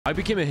I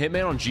became a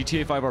hitman on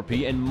GTA 5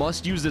 RP and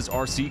must use this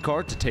RC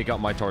car to take out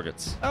my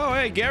targets. Oh,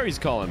 hey, Gary's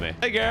calling me.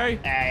 Hey, Gary.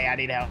 Hey, I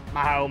need help.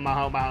 My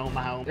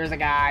home. There's a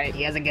guy.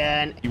 He has a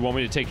gun. You want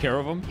me to take care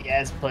of him?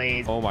 Yes,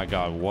 please. Oh my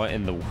God, what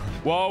in the...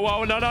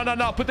 Whoa,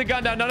 no. Put the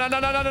gun down.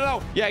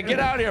 No. Yeah, get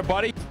out of here,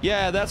 buddy.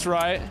 Yeah, that's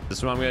right. This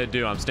is what I'm gonna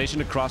do. I'm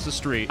stationed across the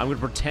street. I'm gonna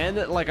pretend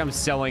like I'm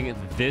selling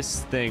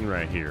this thing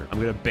right here. I'm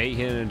gonna bait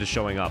him into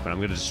showing up, and I'm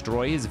gonna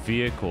destroy his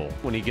vehicle.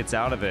 When he gets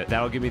out of it,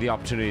 that'll give me the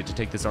opportunity to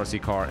take this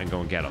RC car and go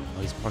and get him.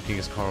 Oh, he's parking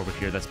his car over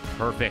here. That's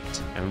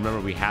perfect. And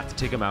remember, we have to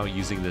take him out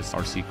using this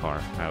RC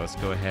car. All right, let's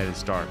go ahead and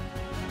start.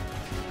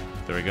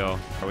 There we go.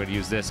 We're gonna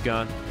use this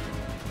gun.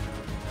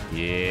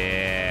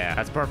 Yeah,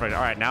 that's perfect.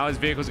 All right, now his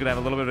vehicle's gonna have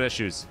a little bit of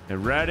issues.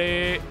 And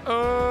ready?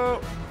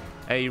 Oh!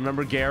 Hey, you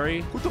remember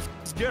Gary? What the f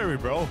is Gary,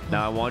 bro?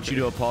 Now I want you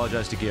to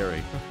apologize to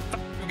Gary.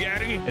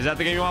 Gary? Is that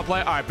the game you want to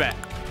play? All right, bet.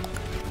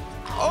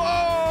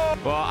 Oh!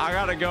 Well, I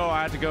gotta go.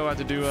 I have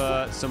to do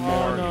some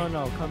more.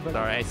 No. Come back.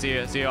 All right, see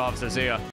you, officer. See ya.